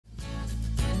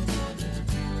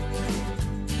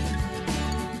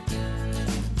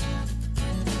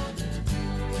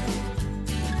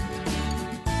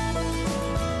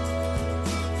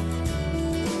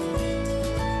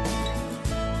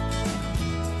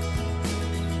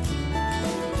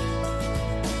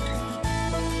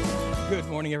Good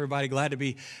morning, everybody. Glad to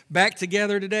be back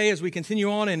together today as we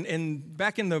continue on and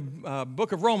back in the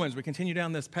book of Romans. We continue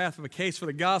down this path of a case for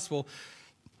the gospel.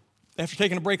 After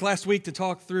taking a break last week to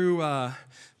talk through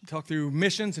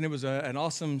missions, and it was an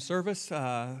awesome service.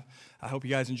 I hope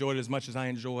you guys enjoyed it as much as I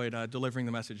enjoyed delivering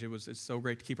the message. It's so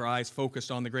great to keep our eyes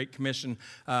focused on the Great Commission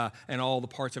and all the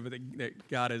parts of it that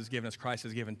God has given us, Christ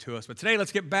has given to us. But today,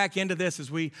 let's get back into this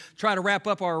as we try to wrap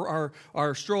up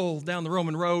our stroll down the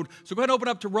Roman road. So go ahead and open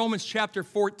up to Romans chapter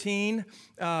 14.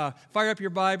 Fire up your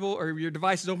Bible or your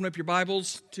devices, open up your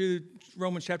Bibles to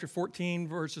Romans chapter 14,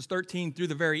 verses 13 through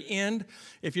the very end.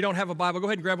 If you don't have a Bible, go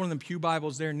ahead and grab one of them pew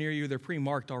Bibles there near you. They're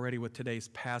pre-marked already with today's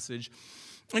passage.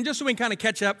 And just so we can kind of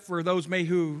catch up for those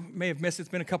who may have missed, it's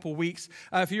been a couple weeks.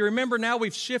 If you remember now,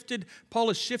 Paul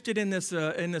has shifted in this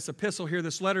epistle here,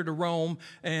 this letter to Rome,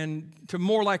 and to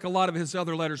more like a lot of his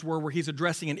other letters were, where he's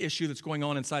addressing an issue that's going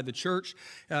on inside the church.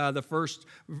 The first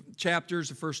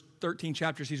 13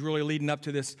 chapters, he's really leading up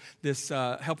to this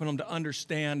helping them to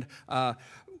understand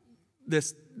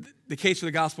the case for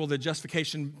the gospel, the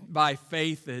justification by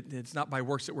faith. It's not by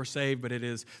works that we're saved, but it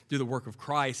is through the work of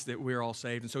Christ that we're all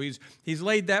saved. And so he's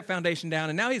laid that foundation down,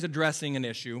 and now he's addressing an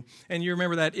issue. And you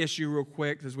remember that issue real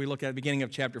quick as we look at the beginning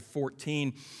of chapter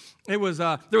 14. There was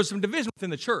some division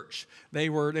within the church. They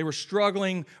were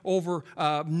struggling over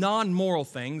non-moral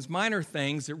things, minor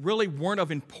things that really weren't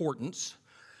of importance.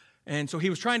 And so he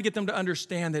was trying to get them to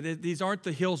understand that these aren't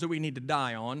the hills that we need to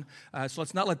die on. So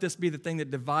let's not let this be the thing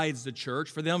that divides the church.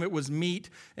 For them, it was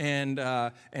meat and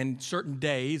certain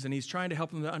days. And he's trying to help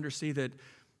them to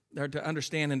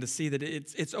understand and to see that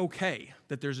it's okay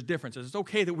that there's a difference. It's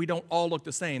okay that we don't all look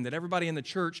the same, that everybody in the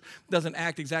church doesn't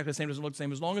act exactly the same, doesn't look the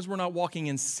same. As long as we're not walking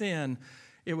in sin,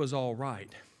 it was all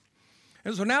right.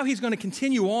 And so now he's going to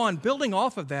continue on, building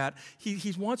off of that.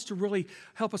 He wants to really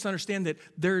help us understand that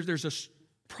there's a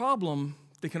problem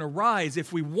that can arise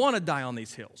if we want to die on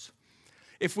these hills.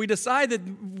 If we decide that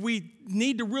we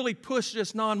need to really push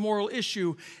this non-moral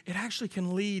issue, it actually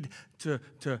can lead to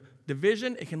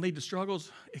division, it can lead to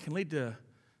struggles, it can lead to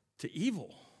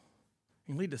evil, it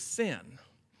can lead to sin.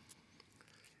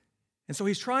 And so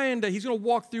he's going to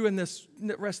walk through in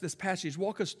the rest of this passage,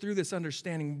 walk us through this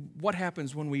understanding what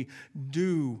happens when we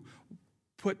do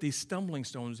put these stumbling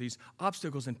stones, these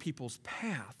obstacles in people's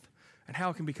path, and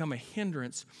how it can become a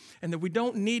hindrance, and that we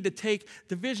don't need to take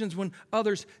divisions when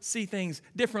others see things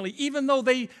differently, even though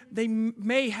they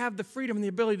may have the freedom and the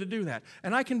ability to do that.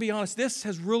 And I can be honest, this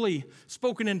has really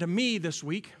spoken into me this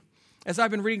week as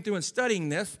I've been reading through and studying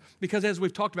this, because as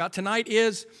we've talked about, tonight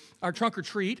is our trunk or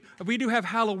treat. We do have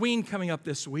Halloween coming up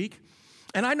this week.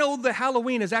 And I know that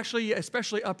Halloween is actually,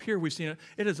 especially up here, we've seen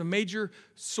it is a major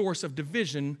source of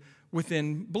division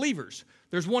within believers.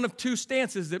 There's one of two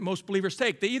stances that most believers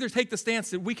take. They either take the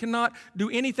stance that we cannot do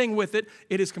anything with it,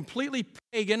 it is completely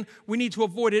pagan, we need to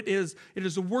avoid it, it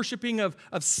is a worshiping of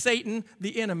Satan,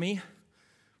 the enemy,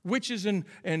 witches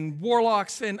and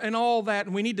warlocks and all that,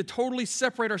 and we need to totally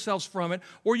separate ourselves from it.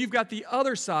 Or you've got the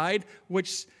other side,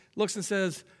 which looks and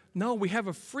says, no, we have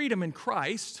a freedom in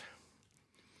Christ.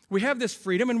 We have this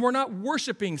freedom, and we're not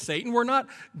worshiping Satan. We're not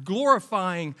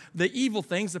glorifying the evil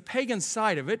things, the pagan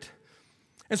side of it.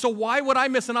 And so why would I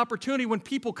miss an opportunity when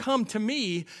people come to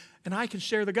me and I can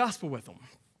share the gospel with them?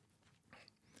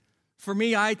 For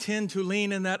me, I tend to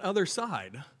lean in that other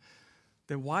side.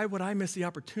 Then why would I miss the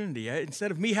opportunity?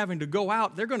 Instead of me having to go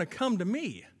out, they're going to come to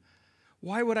me.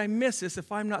 Why would I miss this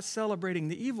if I'm not celebrating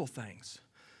the evil things?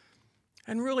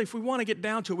 And really, if we want to get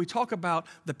down to it, we talk about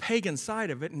the pagan side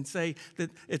of it and say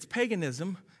that it's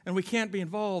paganism and we can't be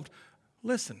involved.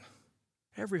 Listen,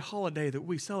 every holiday that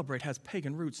we celebrate has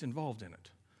pagan roots involved in it.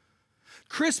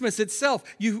 Christmas itself,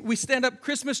 we stand up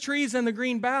Christmas trees and the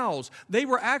green boughs. They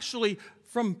were actually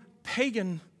from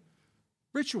pagan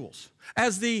rituals.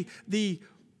 As the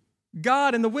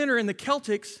god in the winter in the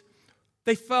Celtics,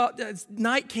 they thought as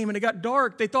night came and it got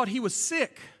dark, they thought he was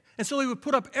sick. And so they would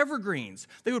put up evergreens.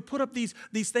 They would put up these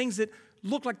things that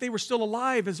looked like they were still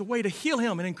alive as a way to heal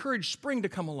him and encourage spring to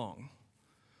come along.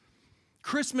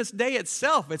 Christmas Day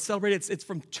itself, it's celebrated. It's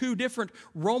from two different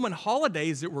Roman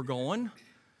holidays that were going.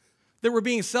 That were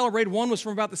being celebrated. One was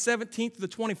from about the 17th to the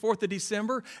 24th of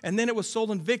December, and then it was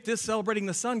Sol Invictus, celebrating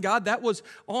the sun god. That was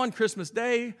on Christmas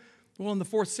Day. Well, in the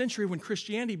 4th century, when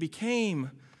Christianity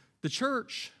became the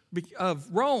church of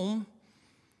Rome,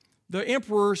 the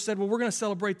emperor said, well, we're going to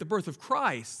celebrate the birth of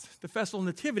Christ, the festival of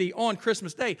Nativity, on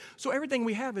Christmas Day. So everything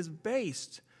we have is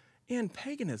based in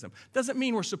paganism. Doesn't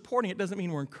mean we're supporting it, doesn't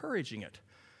mean we're encouraging it.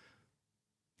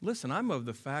 Listen, I'm of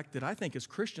the fact that I think as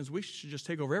Christians, we should just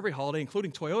take over every holiday,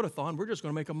 including Toyotathon. We're just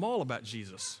going to make them all about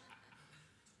Jesus.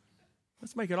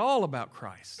 Let's make it all about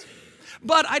Christ.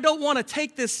 But I don't want to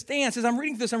take this stance. As I'm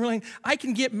reading this, I'm realizing I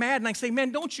can get mad and I say,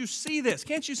 man, don't you see this?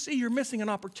 Can't you see you're missing an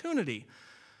opportunity?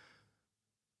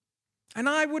 And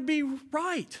I would be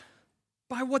right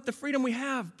by what the freedom we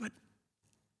have, but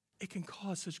it can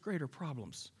cause such greater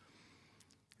problems.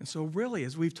 And so really,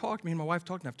 as we've talked, me and my wife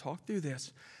talked, and I've talked through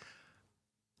this,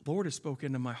 Lord has spoken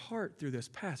into my heart through this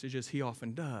passage, as he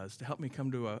often does, to help me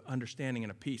come to an understanding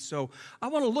and a peace. So I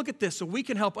want to look at this so we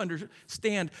can help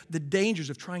understand the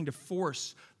dangers of trying to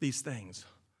force these things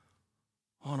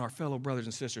on our fellow brothers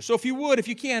and sisters. So if you would, if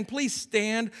you can, please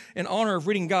stand in honor of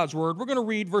reading God's word. We're going to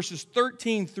read verses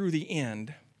 13 through the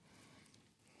end.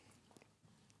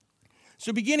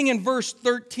 So beginning in verse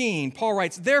 13, Paul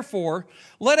writes, "Therefore,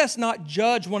 let us not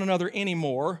judge one another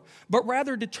anymore, but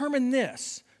rather determine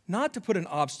this, not to put an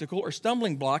obstacle or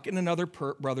stumbling block in another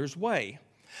brother's way.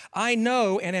 I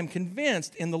know and am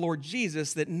convinced in the Lord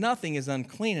Jesus that nothing is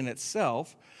unclean in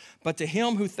itself, but to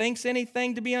him who thinks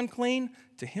anything to be unclean,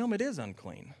 to him it is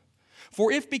unclean.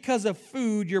 For if because of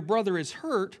food your brother is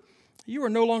hurt, you are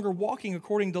no longer walking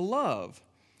according to love.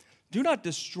 Do not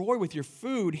destroy with your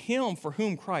food him for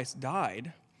whom Christ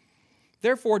died.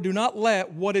 Therefore, do not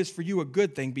let what is for you a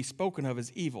good thing be spoken of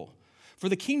as evil. For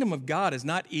the kingdom of God is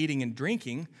not eating and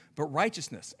drinking, but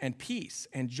righteousness and peace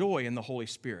and joy in the Holy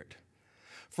Spirit.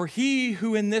 For he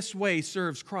who in this way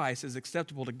serves Christ is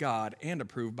acceptable to God and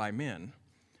approved by men.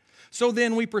 So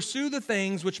then we pursue the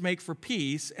things which make for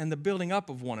peace and the building up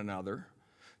of one another.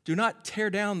 Do not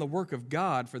tear down the work of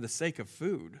God for the sake of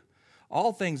food.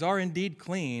 All things are indeed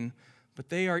clean, but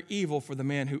they are evil for the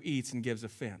man who eats and gives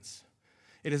offense.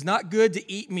 It is not good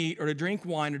to eat meat or to drink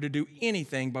wine or to do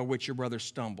anything by which your brother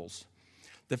stumbles.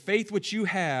 The faith which you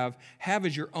have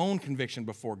as your own conviction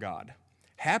before God.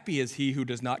 Happy is he who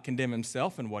does not condemn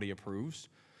himself in what he approves,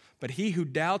 but he who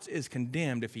doubts is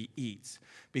condemned if he eats,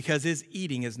 because his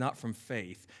eating is not from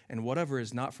faith, and whatever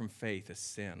is not from faith is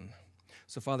sin."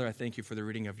 So, Father, I thank you for the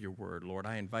reading of your word. Lord,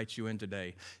 I invite you in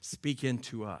today. Speak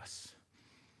into us.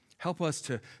 Help us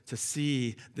to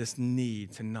see this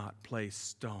need to not place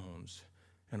stones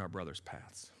in our brother's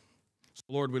paths. So,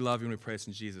 Lord, we love you and we praise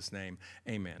in Jesus' name.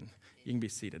 Amen. You can be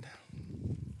seated.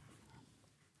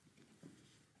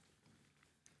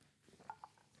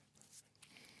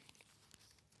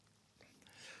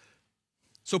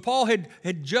 So Paul had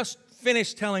just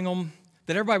finished telling them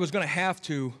that everybody was going to have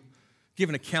to give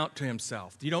an account to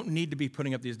himself. You don't need to be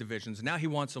putting up these divisions. And now he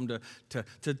wants them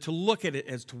to look at it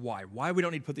as to why we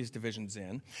don't need to put these divisions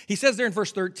in. He says there in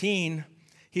verse 13,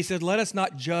 he said, "Let us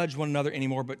not judge one another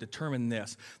anymore, but determine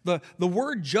this." The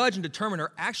word judge and determine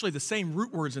are actually the same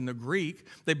root words in the Greek.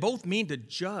 They both mean to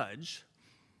judge.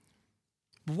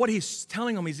 But what he's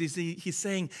telling them is he's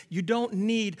saying you don't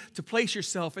need to place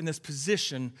yourself in this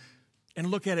position and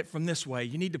look at it from this way.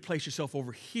 You need to place yourself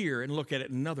over here and look at it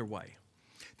another way.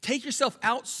 Take yourself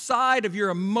outside of your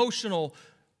emotional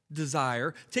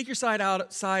desire. Take yourself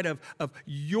outside of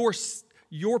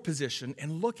your position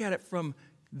and look at it from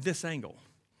this angle.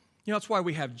 You know, that's why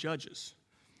we have judges.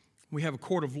 We have a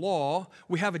court of law.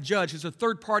 We have a judge who's a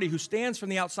third party who stands from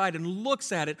the outside and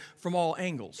looks at it from all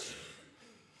angles.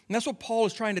 And that's what Paul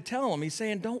is trying to tell them. He's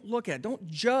saying, don't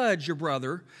judge your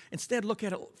brother. Instead, look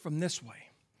at it from this way.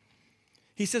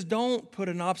 He says, don't put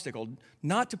an obstacle,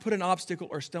 not to put an obstacle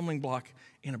or stumbling block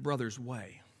in a brother's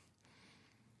way.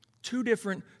 Two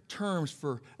different terms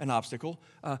for an obstacle.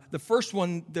 The first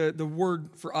one, the word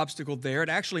for obstacle there, it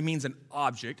actually means an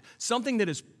object, something that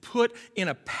is put in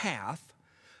a path,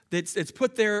 it's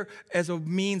put there as a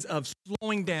means of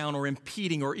slowing down or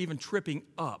impeding or even tripping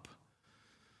up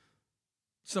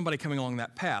somebody coming along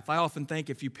that path. I often think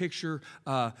if you picture,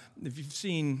 if you've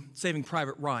seen Saving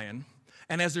Private Ryan,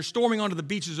 and as they're storming onto the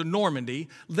beaches of Normandy,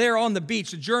 there on the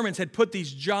beach, the Germans had put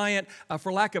these giant,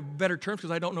 for lack of better terms,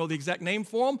 because I don't know the exact name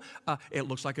for them, it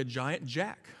looks like a giant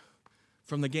jack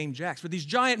from the game Jacks. But these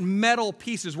giant metal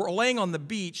pieces were laying on the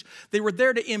beach. They were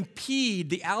there to impede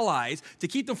the Allies, to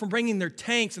keep them from bringing their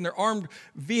tanks and their armed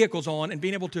vehicles on and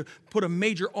being able to put a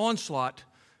major onslaught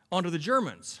onto the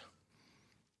Germans.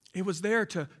 It was there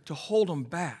to hold them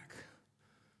back.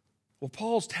 Well,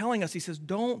 Paul's telling us, he says,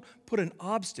 don't put an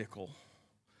obstacle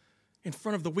in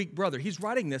front of the weak brother. He's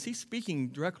writing this. He's speaking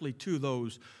directly to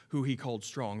those who he called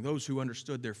strong, those who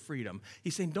understood their freedom.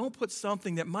 He's saying, don't put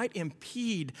something that might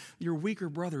impede your weaker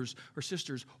brothers or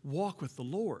sisters' walk with the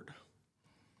Lord.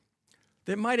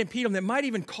 That might impede them, that might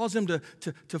even cause them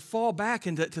to fall back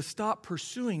and to stop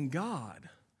pursuing God.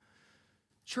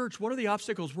 Church, what are the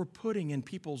obstacles we're putting in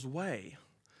people's way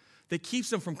that keeps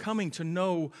them from coming to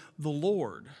know the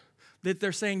Lord? That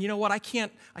they're saying, you know what, I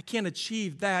can't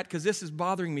achieve that because this is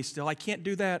bothering me still. I can't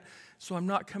do that, so I'm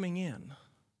not coming in.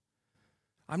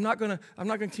 I'm not going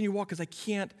to continue to walk because I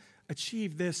can't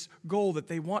achieve this goal that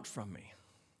they want from me.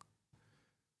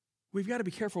 We've got to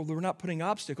be careful that we're not putting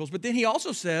obstacles. But then he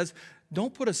also says,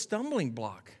 don't put a stumbling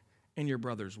block in your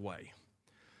brother's way.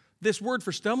 This word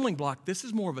for stumbling block, this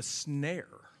is more of a snare.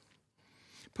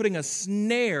 Putting a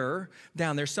snare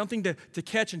down there, something to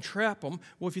catch and trap them.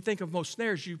 Well, if you think of most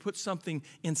snares, you put something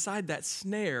inside that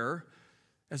snare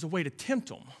as a way to tempt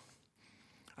them.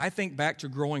 I think back to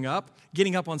growing up,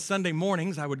 getting up on Sunday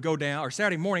mornings, I would go down, or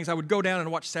Saturday mornings, I would go down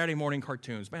and watch Saturday morning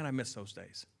cartoons. Man, I miss those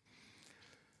days.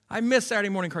 I miss Saturday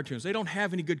morning cartoons. They don't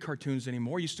have any good cartoons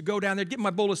anymore. I used to go down there, get my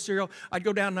bowl of cereal. I'd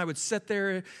go down and I would sit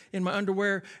there in my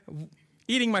underwear,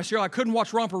 eating my cereal. I couldn't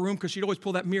watch Romper Room because she'd always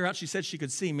pull that mirror out. She said she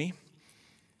could see me.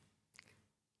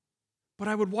 But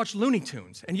I would watch Looney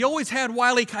Tunes. And you always had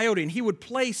Wile E. Coyote, and he would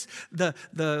place the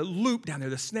loop down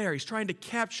there, the snare. He's trying to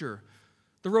capture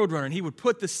the Roadrunner, and he would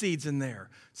put the seeds in there,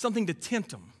 something to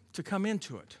tempt him to come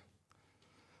into it.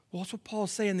 Well, that's what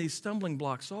Paul's saying these stumbling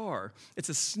blocks are. It's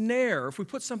a snare. If we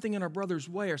put something in our brother's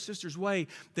way, our sister's way,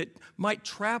 that might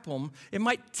trap them, it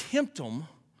might tempt them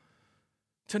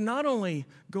to not only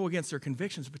go against their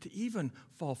convictions, but to even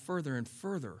fall further and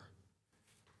further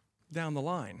down the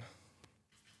line.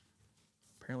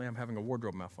 Apparently, I'm having a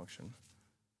wardrobe malfunction.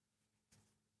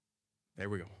 There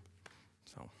we go.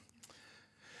 So,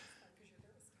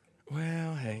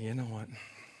 well, hey, you know what?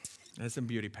 That's a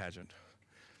beauty pageant.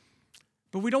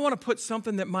 But we don't want to put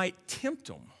something that might tempt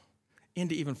them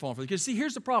into even falling further. Because see,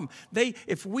 here's the problem.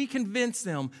 If we convince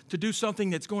them to do something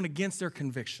that's going against their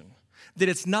conviction, that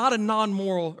it's not a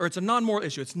non-moral, or it's a non-moral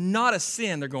issue, it's not a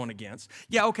sin they're going against.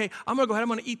 Yeah, okay, I'm going to go ahead, I'm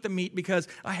going to eat the meat because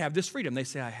I have this freedom. They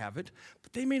say I have it,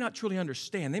 but they may not truly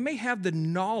understand. They may have the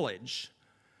knowledge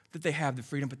that they have the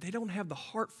freedom, but they don't have the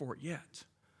heart for it yet.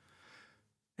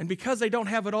 And because they don't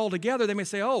have it all together, they may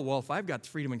say, oh, well, if I've got the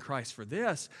freedom in Christ for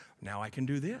this, now I can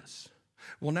do this.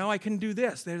 Well, now I can do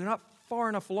this. They're not far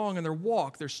enough along in their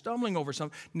walk. They're stumbling over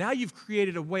something. Now you've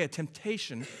created a way, a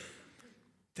temptation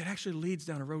that actually leads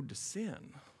down a road to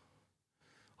sin.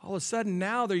 All of a sudden,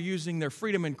 now they're using their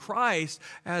freedom in Christ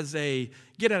as a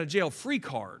get-out-of-jail-free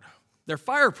card, their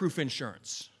fireproof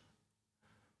insurance.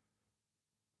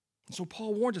 And so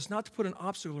Paul warns us not to put an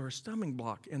obstacle or a stumbling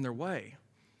block in their way.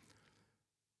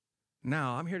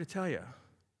 Now, I'm here to tell you,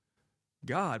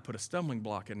 God put a stumbling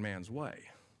block in man's way,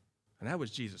 and that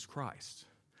was Jesus Christ,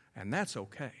 and that's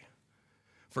okay.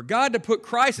 For God to put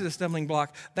Christ as a stumbling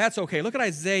block, that's okay. Look at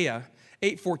Isaiah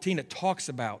 8:14, it talks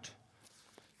about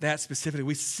that specifically.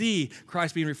 We see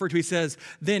Christ being referred to. He says,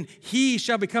 then he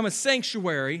shall become a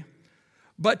sanctuary,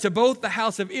 but to both the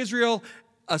house of Israel,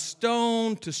 a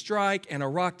stone to strike and a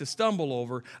rock to stumble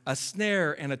over, a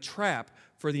snare and a trap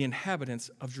for the inhabitants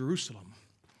of Jerusalem.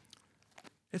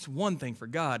 It's one thing for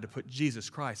God to put Jesus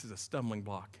Christ as a stumbling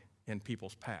block in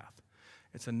people's path.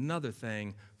 It's another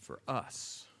thing for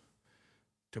us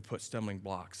to put stumbling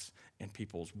blocks in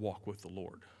people's walk with the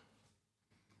Lord.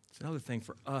 It's another thing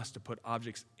for us to put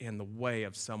objects in the way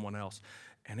of someone else,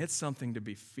 and it's something to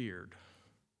be feared.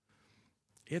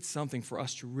 It's something for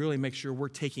us to really make sure we're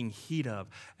taking heed of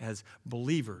as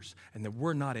believers and that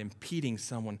we're not impeding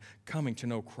someone coming to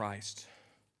know Christ.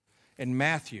 In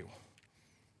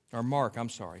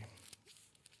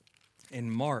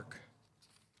Mark,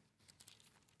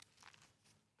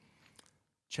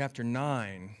 chapter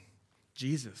 9,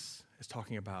 Jesus is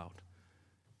talking about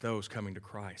those coming to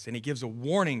Christ. And he gives a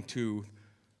warning to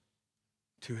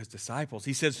his disciples.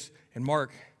 He says in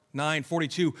Mark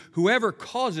 9:42, whoever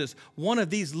causes one of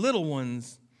these little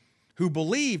ones who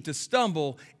believe to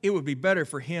stumble, it would be better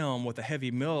for him with a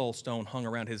heavy millstone hung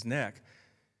around his neck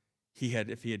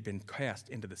if he had been cast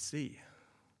into the sea.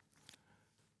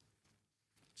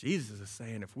 Jesus is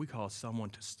saying if we cause someone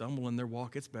to stumble in their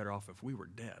walk, it's better off if we were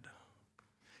dead.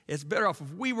 It's better off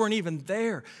if we weren't even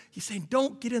there. He's saying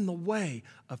don't get in the way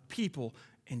of people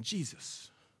and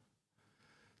Jesus.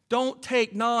 Don't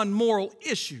take non-moral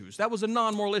issues. That was a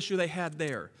non-moral issue they had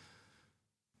there.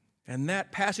 And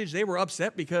that passage, they were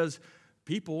upset because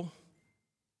people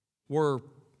were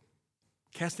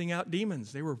casting out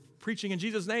demons. They were preaching in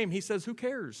Jesus' name. He says, who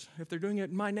cares? If they're doing it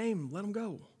in my name, let them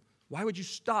go. Why would you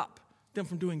stop them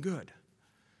from doing good?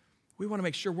 We want to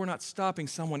make sure we're not stopping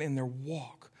someone in their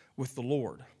walk with the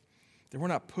Lord, that we're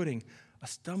not putting a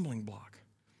stumbling block.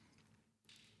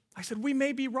 I said, we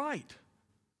may be right.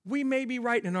 We may be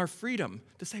right in our freedom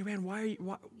to say, man, why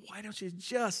don't you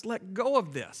just let go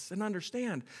of this and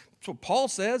understand? That's what Paul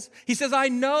says. He says, I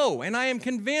know and I am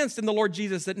convinced in the Lord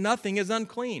Jesus that nothing is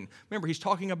unclean. Remember, he's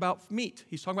talking about meat.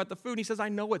 He's talking about the food. He says, I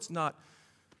know it's not,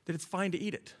 that it's fine to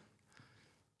eat it.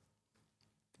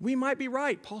 We might be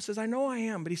right. Paul says, I know I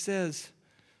am. But he says,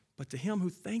 but to him who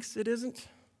thinks it isn't,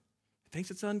 thinks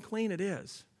it's unclean, it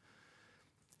is.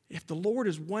 If the Lord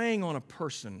is weighing on a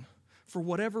person for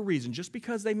whatever reason, just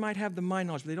because they might have the mind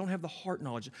knowledge, but they don't have the heart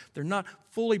knowledge, they're not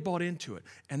fully bought into it,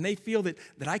 and they feel that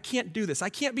I can't do this, I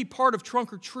can't be part of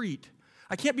trunk or treat,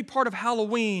 I can't be part of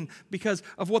Halloween because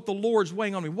of what the Lord's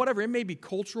weighing on me, whatever, it may be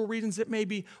cultural reasons, it may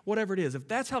be whatever it is. If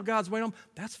that's how God's weighing on them,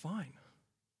 that's fine.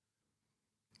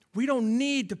 We don't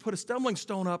need to put a stumbling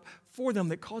stone up for them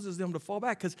that causes them to fall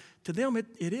back, because to them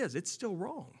it's still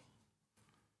wrong.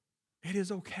 It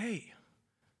is okay.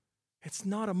 It's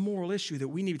not a moral issue that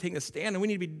we need to be taking a stand and we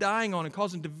need to be dying on and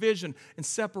causing division and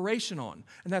separation on.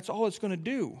 And that's all it's going to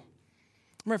do.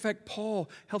 Matter of fact, Paul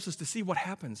helps us to see what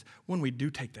happens when we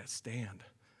do take that stand.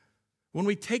 When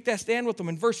we take that stand with them,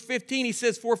 in verse 15, he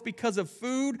says, for if because of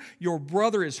food your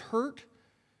brother is hurt,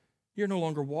 you're no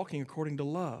longer walking according to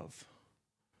love.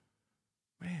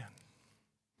 Man,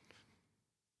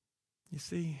 you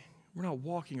see, we're not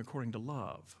walking according to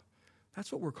love. That's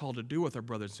what we're called to do with our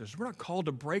brothers and sisters. We're not called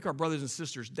to break our brothers and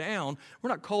sisters down. We're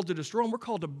not called to destroy them. We're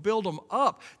called to build them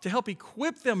up, to help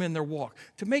equip them in their walk,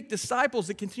 to make disciples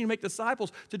that continue to make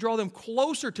disciples, to draw them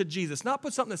closer to Jesus, not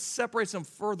put something that separates them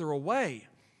further away.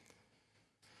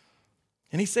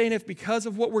 And he's saying if because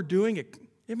of what we're doing,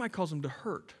 it might cause them to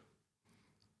hurt.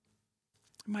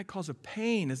 It might cause a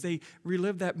pain as they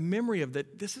relive that memory of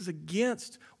that this is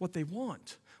against what they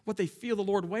want, what they feel the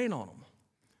Lord weighing on them.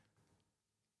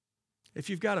 If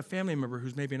you've got a family member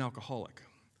who's maybe an alcoholic,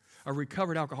 a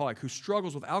recovered alcoholic who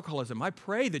struggles with alcoholism, I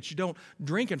pray that you don't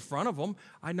drink in front of them.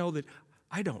 I know that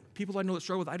I don't. People I know that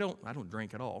struggle with, I don't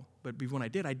drink at all. But when I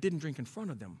didn't drink in front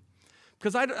of them.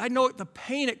 Because I know the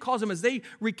pain it caused them as they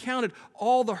recounted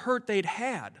all the hurt they'd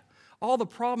had, all the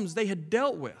problems they had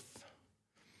dealt with.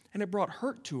 And it brought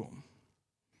hurt to them.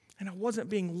 And it wasn't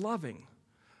being loving.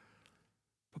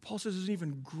 But Paul says there's an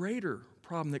even greater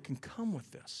problem that can come with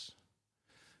this.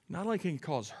 Not only can it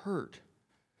cause hurt,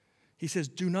 he says,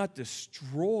 do not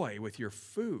destroy with your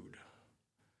food.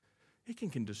 It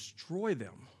can destroy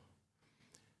them.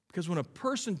 Because when a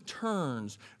person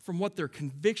turns from what their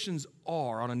convictions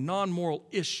are on a non-moral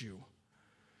issue,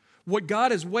 what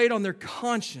God has weighed on their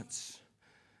conscience,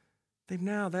 that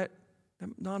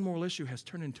non-moral issue has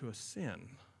turned into a sin.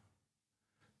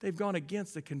 They've gone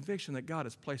against the conviction that God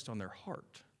has placed on their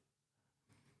heart.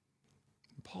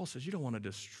 Paul says you don't want to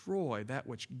destroy that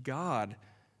which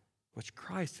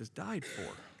Christ has died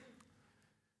for.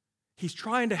 He's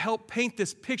trying to help paint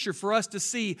this picture for us to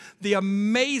see the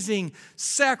amazing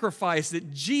sacrifice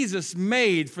that Jesus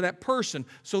made for that person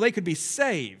so they could be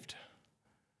saved.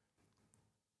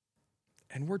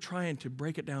 And we're trying to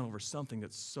break it down over something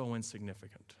that's so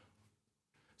insignificant,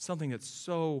 something that's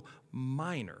so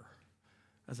minor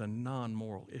as a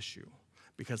non-moral issue.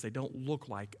 Because they don't look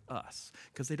like us,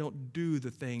 because they don't do the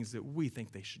things that we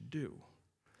think they should do.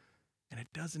 And it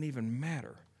doesn't even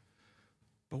matter.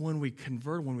 But when we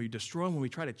convert, when we destroy them, when we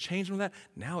try to change them, that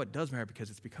now it does matter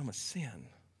because it's become a sin.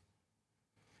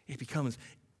 It becomes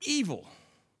evil.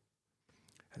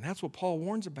 And that's what Paul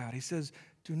warns about. He says,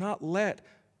 do not let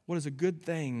what is a good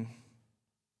thing,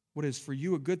 what is for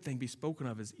you a good thing, be spoken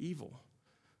of as evil.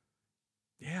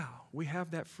 Yeah, we have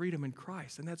that freedom in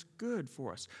Christ, and that's good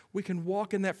for us. We can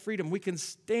walk in that freedom. We can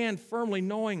stand firmly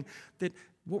knowing that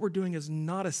what we're doing is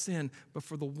not a sin, but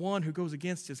for the one who goes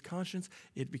against his conscience,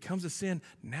 it becomes a sin.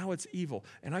 Now it's evil.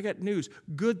 And I got news.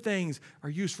 Good things are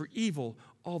used for evil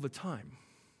all the time.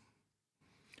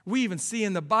 We even see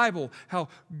in the Bible how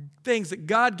things that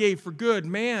God gave for good,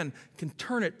 man can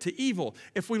turn it to evil.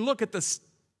 If we look at the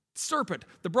serpent,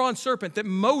 the bronze serpent that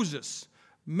Moses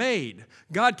made.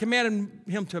 God commanded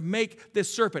him to make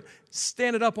this serpent,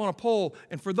 stand it up on a pole,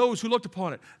 and for those who looked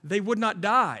upon it, they would not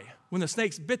die when the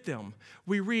snakes bit them.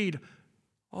 We read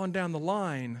on down the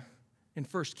line in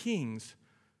 1 Kings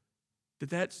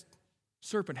that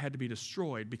serpent had to be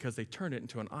destroyed because they turned it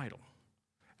into an idol,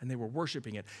 and they were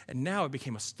worshiping it, and now it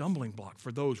became a stumbling block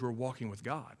for those who are walking with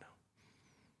God.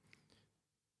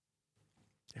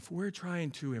 If we're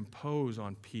trying to impose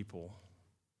on people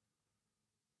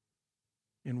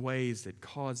in ways that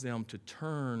cause them to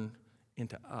turn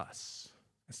into us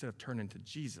instead of turn into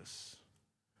Jesus.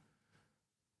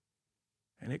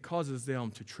 And it causes them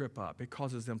to trip up. It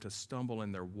causes them to stumble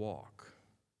in their walk.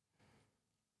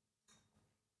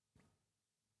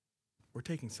 We're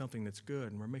taking something that's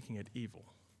good and we're making it evil.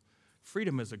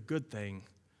 Freedom is a good thing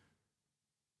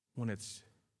when it's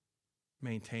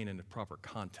maintained in the proper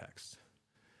context.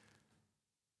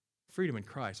 Freedom in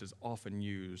Christ is often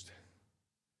used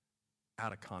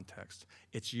out of context.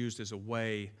 It's used as a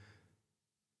way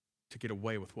to get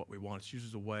away with what we want. It's used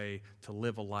as a way to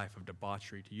live a life of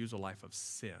debauchery, to use a life of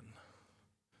sin.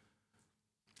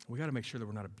 We got to make sure that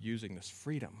we're not abusing this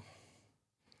freedom.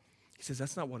 He says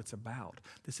that's not what it's about.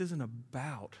 This isn't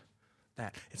about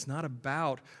that. It's not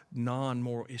about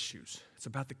non-moral issues. It's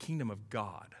about the kingdom of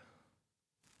God.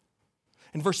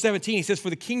 In verse 17, he says, for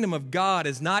the kingdom of God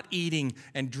is not eating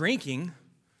and drinking.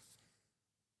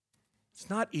 It's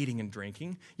not eating and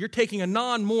drinking. You're taking a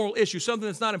non-moral issue, something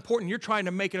that's not important. You're trying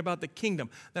to make it about the kingdom.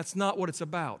 That's not what it's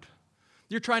about.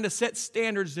 You're trying to set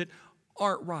standards that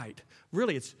aren't right.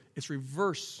 Really, it's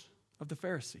reverse of the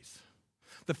Pharisees.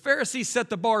 The Pharisees set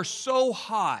the bar so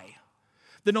high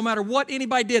that no matter what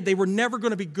anybody did, they were never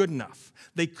going to be good enough.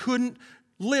 They couldn't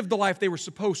live the life they were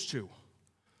supposed to.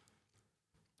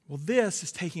 Well, this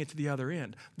is taking it to the other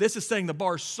end. This is setting the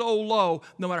bar so low,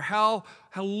 no matter how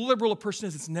liberal a person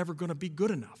is, it's never going to be good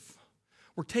enough.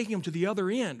 We're taking them to the other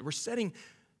end. We're setting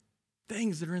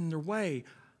things that are in their way,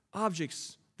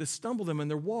 objects that stumble them in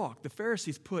their walk. The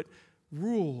Pharisees put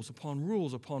rules upon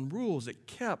rules upon rules that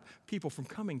kept people from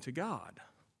coming to God.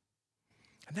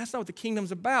 And that's not what the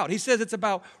kingdom's about. He says it's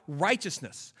about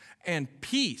righteousness and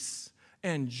peace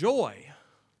and joy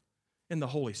in the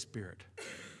Holy Spirit.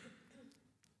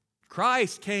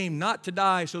 Christ came not to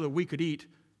die so that we could eat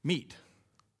meat.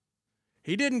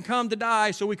 He didn't come to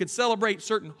die so we could celebrate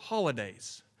certain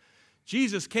holidays.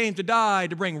 Jesus came to die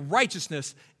to bring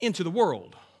righteousness into the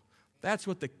world. That's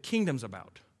what the kingdom's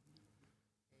about.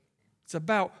 It's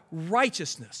about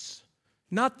righteousness,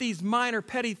 not these minor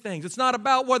petty things. It's not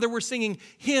about whether we're singing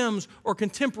hymns or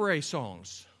contemporary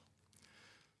songs.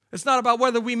 It's not about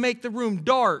whether we make the room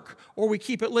dark or we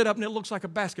keep it lit up and it looks like a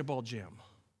basketball gym.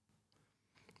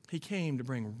 He came to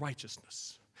bring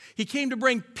righteousness. He came to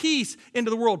bring peace into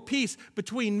the world, peace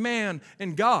between man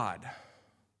and God.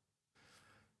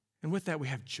 And with that, we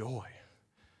have joy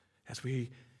as we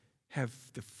have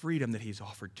the freedom that He's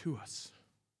offered to us.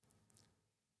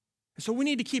 And so we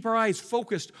need to keep our eyes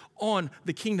focused on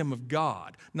the kingdom of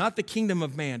God, not the kingdom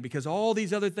of man, because all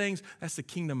these other things, that's the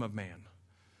kingdom of man.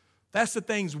 That's the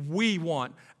things we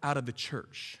want out of the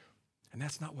church. And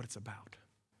that's not what it's about.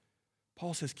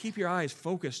 Paul says, keep your eyes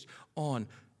focused on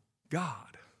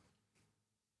God.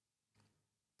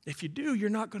 If you do, you're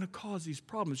not going to cause these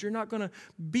problems. You're not going to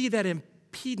be that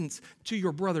impedance to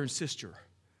your brother and sister.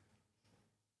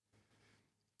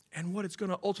 And what it's going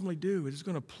to ultimately do is it's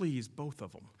going to please both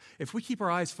of them. If we keep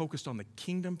our eyes focused on the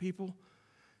kingdom, people,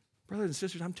 brothers and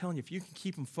sisters, I'm telling you, if you can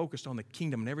keep them focused on the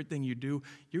kingdom and everything you do,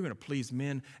 you're going to please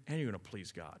men and you're going to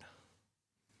please God.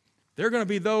 There are going to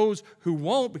be those who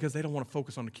won't because they don't want to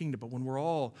focus on the kingdom. But when we're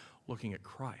all looking at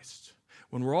Christ,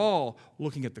 when we're all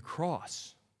looking at the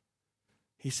cross,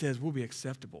 He says we'll be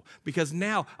acceptable. Because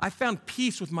now I found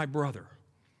peace with my brother.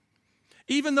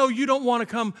 Even though you don't want to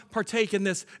come partake in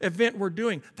this event we're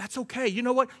doing, that's okay. You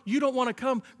know what? You don't want to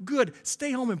come? Good.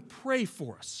 Stay home and pray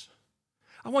for us.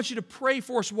 I want you to pray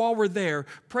for us while we're there.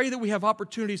 Pray that we have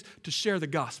opportunities to share the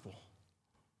gospel.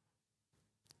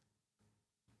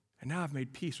 And now I've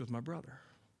made peace with my brother.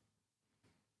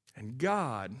 And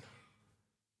God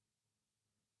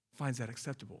finds that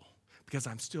acceptable because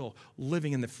I'm still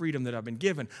living in the freedom that I've been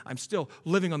given. I'm still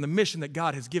living on the mission that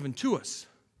God has given to us.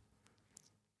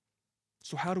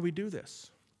 So how do we do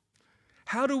this?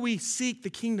 How do we seek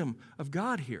the kingdom of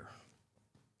God here?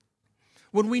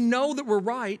 When we know that we're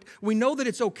right, we know that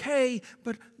it's okay,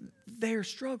 but they're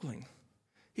struggling.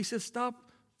 He says, stop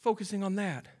focusing on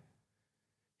that.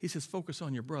 He says, focus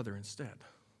on your brother instead.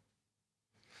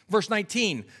 Verse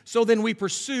 19, so then we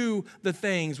pursue the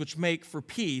things which make for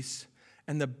peace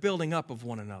and the building up of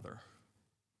one another.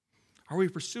 Are we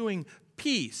pursuing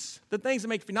peace? The things that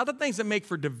make, not the things that make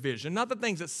for division, not the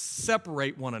things that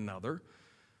separate one another.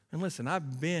 And listen,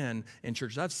 I've been in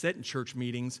churches, I've sat in church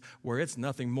meetings where it's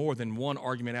nothing more than one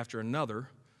argument after another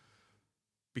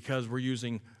because we're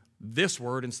using this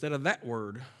word instead of that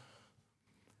word.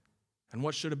 And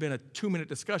what should have been a 2-minute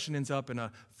discussion ends up in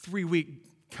a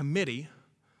 3-week committee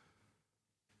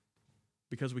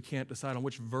because we can't decide on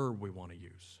which verb we want to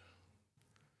use.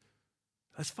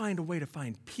 Let's find a way to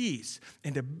find peace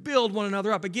and to build one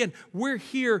another up. Again, we're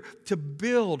here to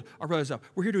build our brothers up.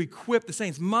 We're here to equip the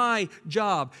saints. My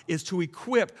job is to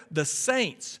equip the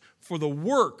saints for the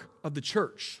work of the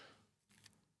church,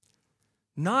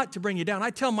 not to bring you down.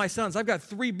 I tell my sons, I've got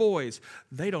 3 boys.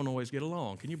 They don't always get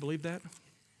along. Can you believe that?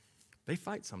 They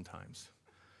fight sometimes.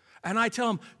 And I tell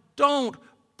them, don't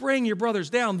bring your brothers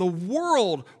down. The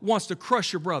world wants to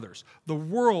crush your brothers. The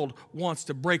world wants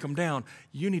to break them down.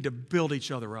 You need to build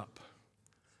each other up.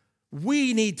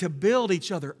 We need to build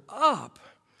each other up.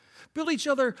 Build each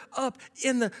other up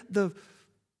in the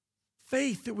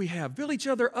faith that we have. Build each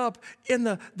other up in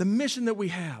the mission that we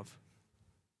have.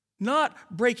 Not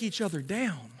break each other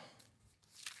down.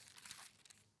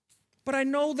 But I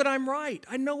know that I'm right.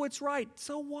 I know it's right.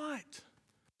 So what?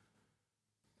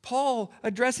 Paul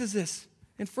addresses this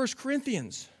in 1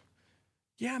 Corinthians.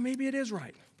 Yeah, maybe it is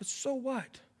right, but so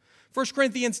what? 1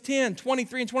 Corinthians 10,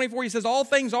 23 and 24, he says, all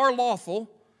things are lawful,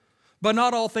 but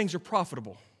not all things are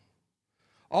profitable.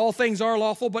 All things are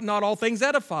lawful, but not all things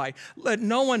edify. Let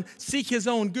no one seek his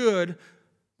own good,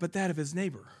 but that of his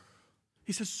neighbor.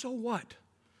 He says, so what?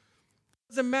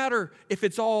 It doesn't matter if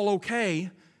it's all okay.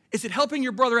 Is it helping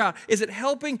your brother out? Is it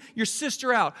helping your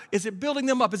sister out? Is it building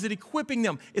them up? Is it equipping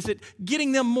them? Is it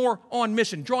getting them more on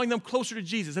mission, drawing them closer to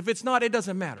Jesus? If it's not, it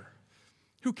doesn't matter.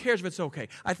 Who cares if it's okay?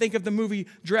 I think of the movie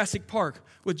Jurassic Park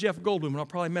with Jeff Goldblum, and I'll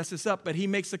probably mess this up, but he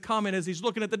makes a comment as he's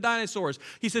looking at the dinosaurs.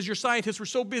 He says, your scientists were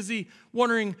so busy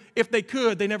wondering if they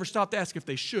could, they never stopped to ask if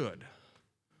they should.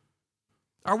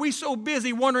 Are we so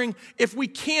busy wondering if we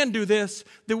can do this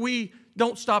that we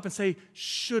don't stop and say,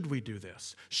 should we do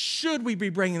this? Should we be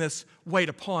bringing this weight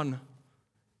upon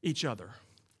each other?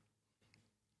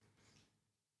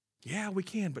 Yeah, we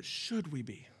can, but should we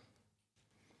be?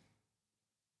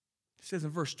 It says in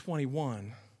verse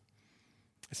 21,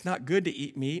 it's not good to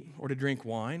eat meat or to drink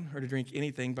wine or to drink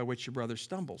anything by which your brother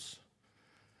stumbles.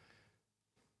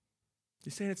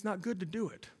 He's saying it's not good to do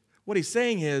it. What he's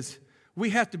saying is we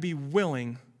have to be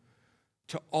willing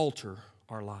to alter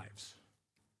our lives.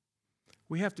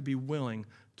 We have to be willing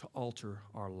to alter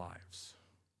our lives.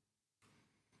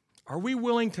 Are we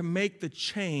willing to make the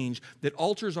change that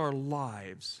alters our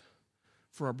lives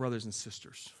for our brothers and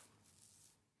sisters?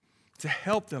 To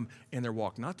help them in their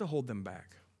walk, not to hold them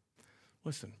back.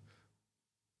 Listen,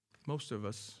 most of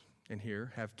us in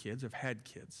here have kids, have had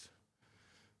kids.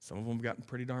 Some of them have gotten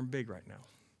pretty darn big right now.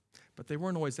 But they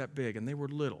weren't always that big, and they were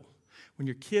little. When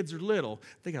your kids are little,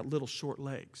 they got little short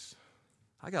legs.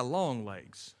 I got long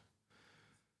legs.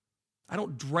 I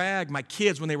don't drag my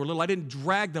kids when they were little. I didn't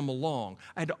drag them along.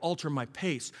 I had to alter my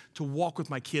pace to walk with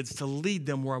my kids, to lead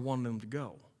them where I wanted them to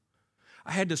go.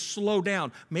 I had to slow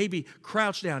down, maybe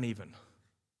crouch down even,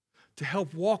 to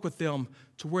help walk with them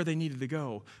to where they needed to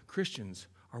go. Christians,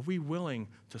 are we willing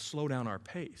to slow down our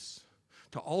pace,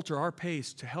 to alter our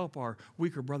pace to help our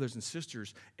weaker brothers and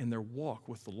sisters in their walk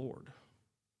with the Lord?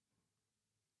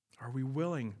 Are we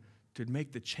willing to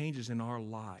make the changes in our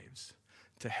lives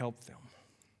to help them?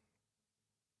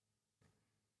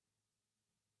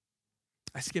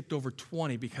 I skipped over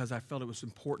 20 because I felt it was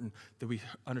important that we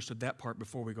understood that part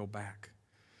before we go back.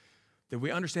 That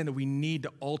we understand that we need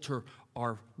to alter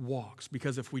our walks,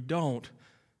 because if we don't,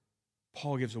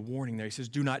 Paul gives a warning there. He says,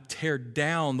 do not tear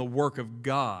down the work of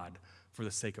God for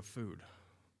the sake of food.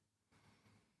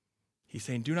 He's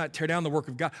saying, do not tear down the work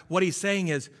of God. What he's saying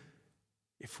is,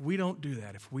 if we don't do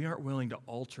that, if we aren't willing to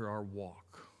alter our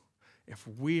walk, if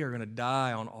we are going to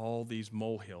die on all these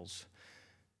molehills,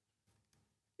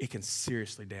 it can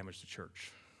seriously damage the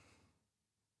church.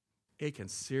 It can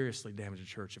seriously damage the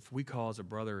church. If we cause a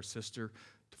brother or sister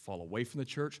to fall away from the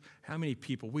church, how many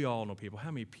people, we all know people, how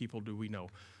many people do we know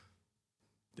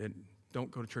that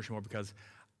don't go to church anymore because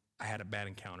I had a bad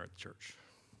encounter at the church?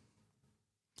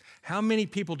 How many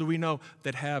people do we know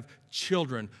that have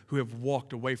children who have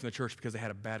walked away from the church because they had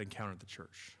a bad encounter at the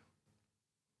church?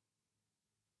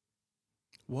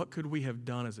 What could we have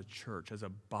done as a church, as a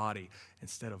body,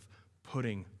 instead of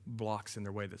putting blocks in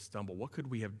their way that stumble? What could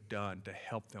we have done to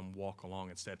help them walk along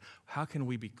instead? How can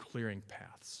we be clearing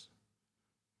paths?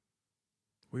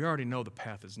 We already know the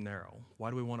path is narrow. Why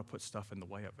do we want to put stuff in the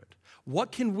way of it?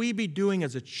 What can we be doing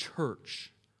as a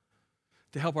church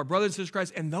to help our brothers and sisters in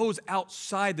Christ and those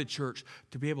outside the church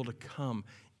to be able to come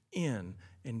in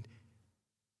and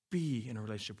be in a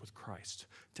relationship with Christ,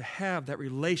 to have that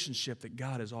relationship that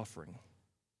God is offering?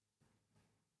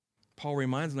 Paul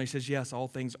reminds them, he says, yes, all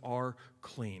things are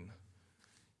clean.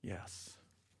 Yes.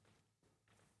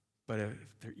 But if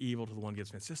they're evil to the one who gives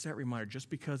them. It's just that reminder, just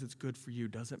because it's good for you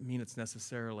doesn't mean it's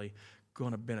necessarily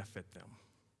going to benefit them.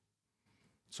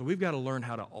 So we've got to learn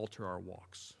how to alter our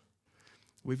walks.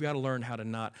 We've got to learn how to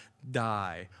not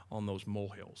die on those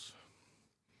molehills.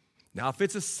 Now, if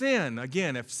it's a sin,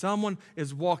 again, if someone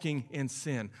is walking in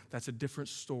sin, that's a different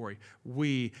story.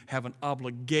 We have an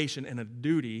obligation and a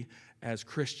duty as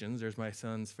Christians, there's my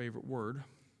son's favorite word,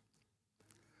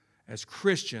 as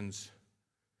Christians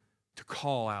to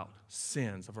call out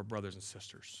sins of our brothers and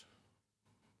sisters.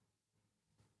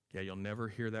 Yeah, you'll never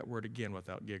hear that word again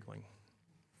without giggling.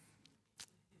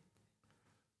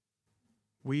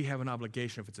 We have an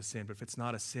obligation if it's a sin, but if it's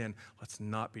not a sin, let's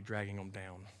not be dragging them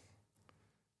down.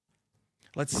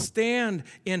 Let's stand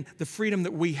in the freedom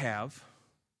that we have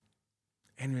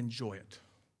and enjoy it.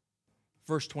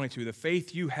 Verse 22, the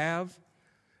faith you have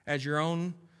as your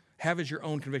own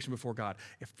conviction before God.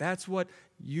 If that's what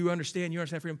you understand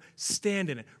freedom, stand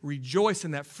in it. Rejoice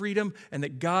in that freedom and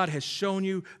that God has shown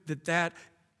you that that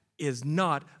is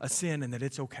not a sin and that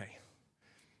it's okay.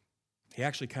 He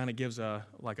actually kind of gives a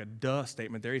duh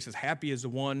statement there. He says, happy is the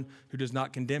one who does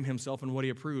not condemn himself in what he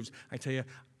approves. I tell you,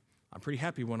 I'm pretty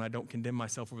happy when I don't condemn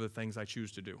myself over the things I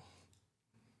choose to do.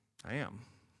 I am.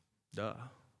 Duh.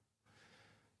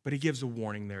 But he gives a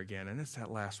warning there again, and it's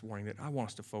that last warning that I want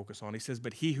us to focus on. He says,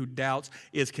 but he who doubts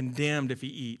is condemned if he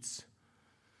eats.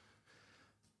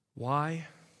 Why?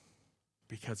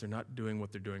 Because they're not doing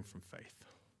what they're doing from faith.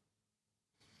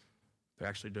 They're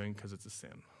actually doing because it's a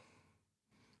sin.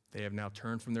 They have now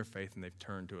turned from their faith and they've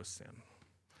turned to a sin.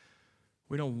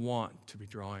 We don't want to be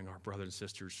drawing our brothers and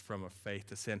sisters from a faith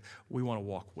to sin. We want to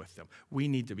walk with them. We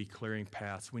need to be clearing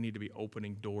paths. We need to be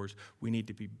opening doors. We need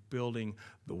to be building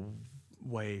the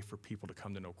way for people to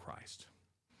come to know Christ.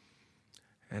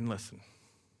 And listen,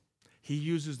 he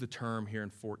uses the term here in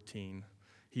 14.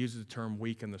 He uses the term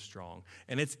weak and the strong.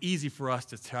 And it's easy for us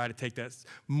to try to take that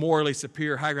morally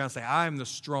superior high ground and say, I'm the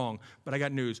strong. But I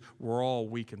got news. We're all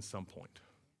weak in some point.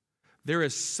 There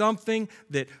is something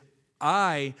that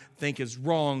I think is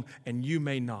wrong and you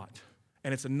may not.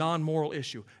 And it's a non-moral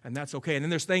issue, and that's okay. And then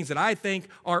there's things that I think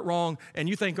aren't wrong and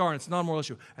you think are, and it's a non-moral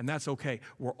issue, and that's okay.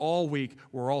 We're all weak.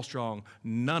 We're all strong.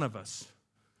 None of us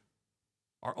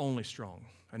are only strong,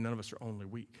 and none of us are only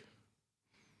weak.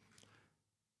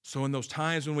 So in those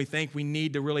times when we think we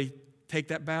need to really take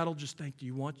that battle, just think, do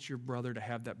you want your brother to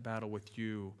have that battle with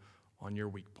you on your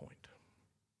weak point?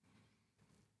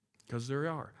 Because there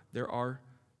are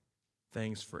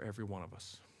things for every one of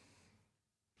us.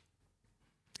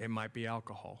 It might be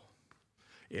alcohol.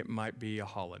 It might be a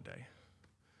holiday.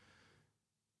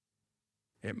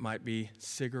 It might be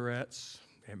cigarettes.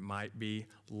 It might be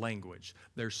language.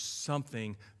 There's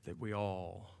something that we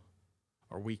all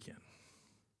are weak in.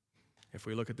 If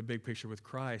we look at the big picture with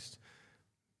Christ,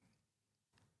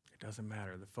 it doesn't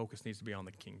matter. The focus needs to be on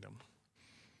the kingdom.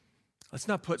 Let's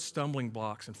not put stumbling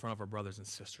blocks in front of our brothers and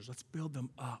sisters. Let's build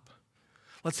them up.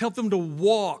 Let's help them to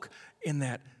walk in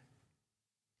that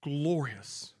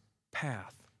glorious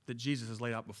path that Jesus has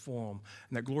laid out before them.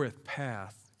 And that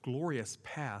glorious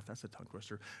path, that's a tongue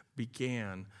twister,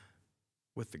 began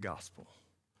with the gospel.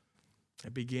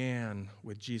 It began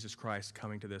with Jesus Christ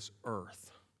coming to this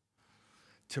earth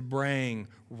to bring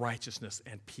righteousness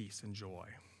and peace and joy.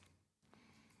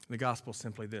 The gospel is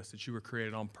simply this, that you were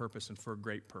created on purpose and for a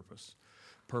great purpose.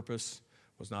 Purpose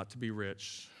was not to be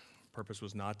rich. Purpose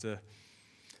was not to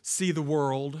see the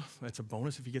world. That's a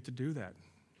bonus if you get to do that.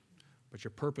 But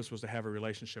your purpose was to have a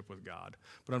relationship with God.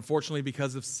 But unfortunately,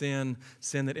 because of sin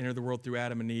that entered the world through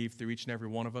Adam and Eve, through each and every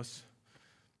one of us,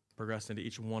 progressed into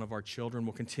each one of our children,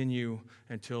 will continue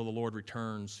until the Lord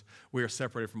returns. We are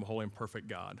separated from a holy and perfect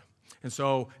God. And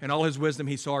so, in all his wisdom,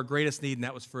 he saw our greatest need, and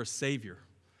that was for a Savior.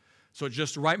 So at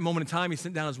just the right moment in time, he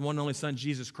sent down his one and only Son,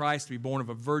 Jesus Christ, to be born of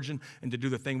a virgin and to do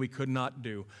the thing we could not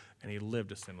do. And he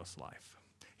lived a sinless life.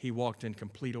 He walked in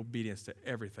complete obedience to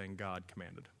everything God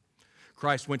commanded.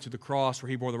 Christ went to the cross where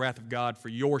he bore the wrath of God for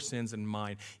your sins and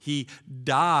mine. He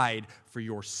died for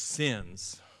your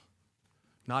sins,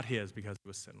 not his, because he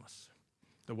was sinless.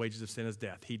 The wages of sin is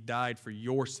death. He died for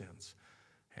your sins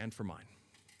and for mine.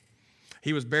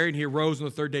 He was buried and he arose on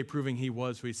the third day, proving he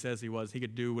was who he says he was. He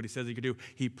could do what he says he could do.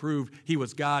 He proved he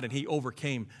was God and he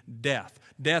overcame death.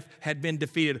 Death had been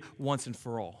defeated once and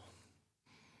for all.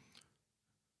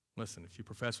 Listen, if you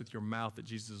profess with your mouth that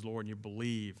Jesus is Lord and you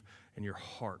believe in your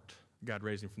heart God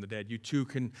raised him from the dead, you too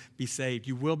can be saved.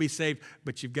 You will be saved,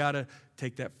 but you've got to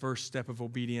take that first step of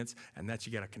obedience, and that's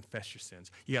you got to confess your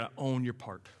sins. You got to own your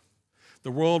part.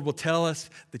 The world will tell us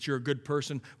that you're a good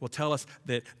person, will tell us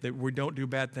that we don't do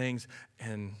bad things,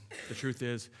 and the truth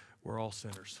is we're all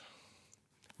sinners.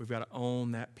 We've got to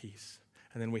own that piece.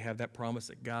 And then we have that promise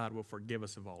that God will forgive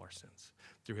us of all our sins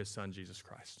through his Son, Jesus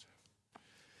Christ.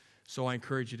 So I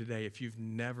encourage you today, if you've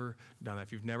never done that,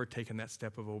 if you've never taken that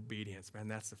step of obedience, man,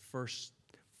 that's the first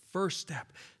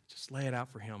step. Just lay it out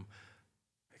for him.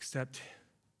 Accept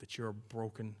that you're a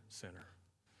broken sinner.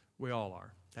 We all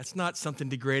are. That's not something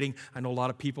degrading. I know a lot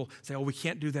of people say, oh, we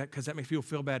can't do that because that makes people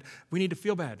feel bad. We need to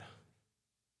feel bad.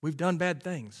 We've done bad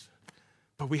things.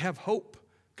 But we have hope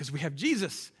because we have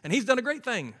Jesus, and he's done a great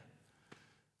thing.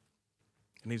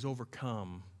 And he's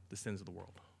overcome the sins of the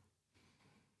world.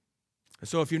 And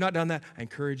so if you've not done that, I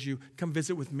encourage you, come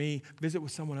visit with me, visit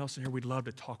with someone else in here. We'd love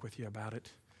to talk with you about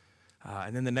it.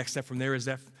 And then the next step from there is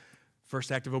that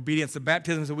first act of obedience, the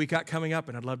baptisms that we got coming up,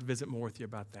 and I'd love to visit more with you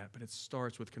about that. But it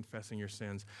starts with confessing your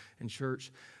sins. And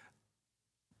church,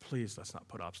 please let's not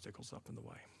put obstacles up in the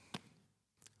way.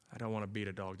 I don't want to beat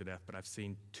a dog to death, but I've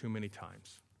seen too many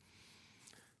times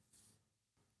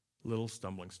little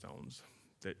stumbling stones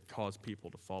that cause people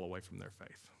to fall away from their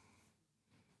faith.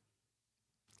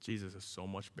 Jesus is so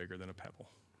much bigger than a pebble.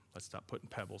 Let's stop putting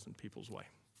pebbles in people's way.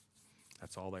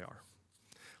 That's all they are.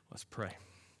 Let's pray.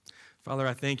 Father,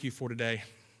 I thank you for today.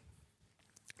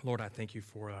 Lord, I thank you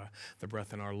for the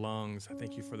breath in our lungs. I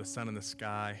thank you for the sun in the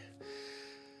sky.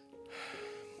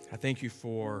 I thank you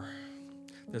for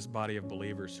this body of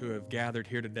believers who have gathered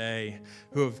here today,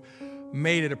 who have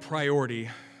made it a priority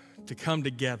to come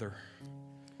together.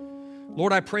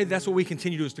 Lord, I pray that's what we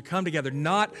continue to do, is to come together,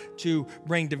 not to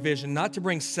bring division, not to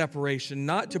bring separation,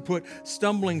 not to put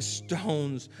stumbling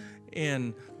stones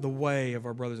in the way of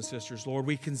our brothers and sisters. Lord,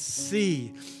 we can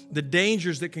see the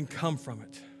dangers that can come from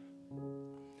it.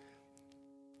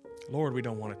 Lord, we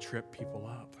don't want to trip people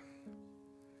up.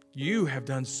 You have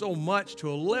done so much to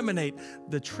eliminate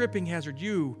the tripping hazard.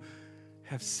 You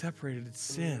have separated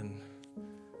sin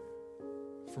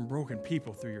from broken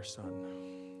people through your Son.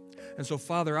 And so,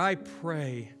 Father, I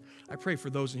pray for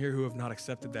those in here who have not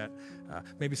accepted that.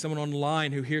 Maybe someone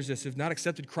online who hears this, who have not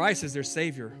accepted Christ as their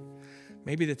Savior.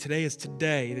 Maybe that today is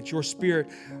today, that your Spirit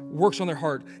works on their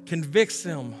heart, convicts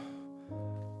them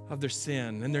of their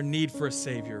sin and their need for a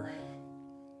Savior.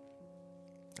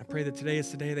 I pray that today is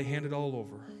today they hand it all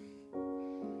over.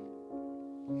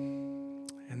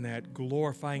 And that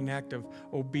glorifying act of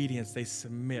obedience, they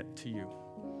submit to you.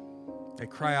 They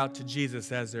cry out to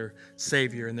Jesus as their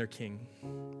Savior and their King.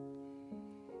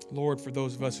 Lord, for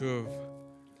those of us who have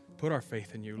put our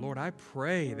faith in you, Lord, I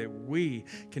pray that we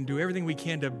can do everything we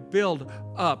can to build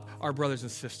up our brothers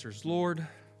and sisters. Lord,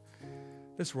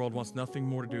 this world wants nothing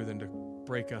more to do than to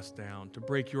break us down, to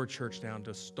break your church down,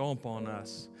 to stomp on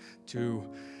us, to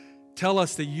tell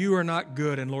us that you are not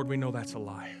good, and Lord, we know that's a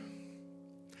lie.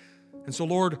 And so,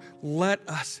 Lord, let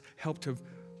us help to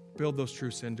build those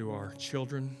truths into our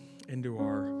children, into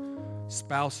our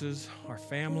spouses, our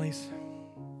families.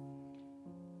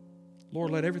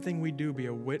 Lord, let everything we do be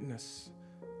a witness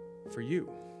for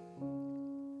you.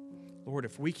 Lord,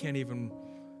 if we can't even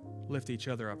lift each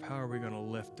other up, how are we going to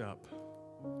lift up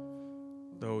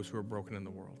those who are broken in the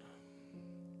world?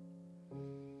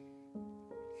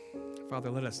 Father,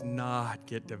 let us not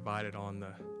get divided on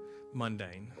the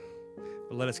mundane,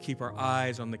 but let us keep our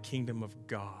eyes on the kingdom of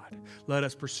God. Let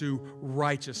us pursue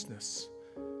righteousness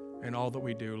in all that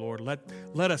we do, Lord.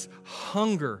 Let us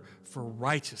hunger for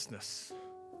righteousness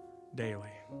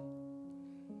daily.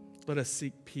 Let us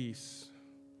seek peace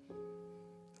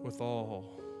with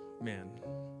all men.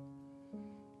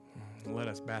 And let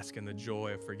us bask in the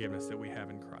joy of forgiveness that we have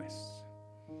in Christ.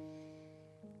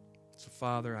 So,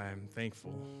 Father, I am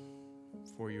thankful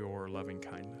for your loving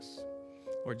kindness.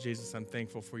 Lord Jesus, I'm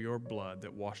thankful for your blood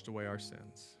that washed away our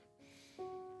sins.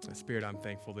 And Spirit, I'm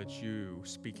thankful that you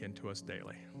speak into us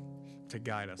daily to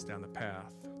guide us down the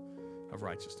path of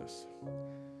righteousness.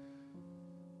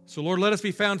 So, Lord, let us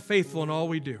be found faithful in all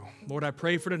we do. Lord, I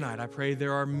pray for tonight. I pray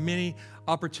there are many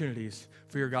opportunities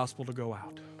for your gospel to go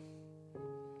out.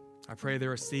 I pray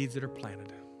there are seeds that are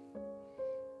planted.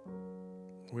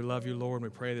 We love you, Lord,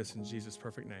 and we pray this in Jesus'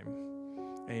 perfect name.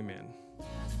 Amen.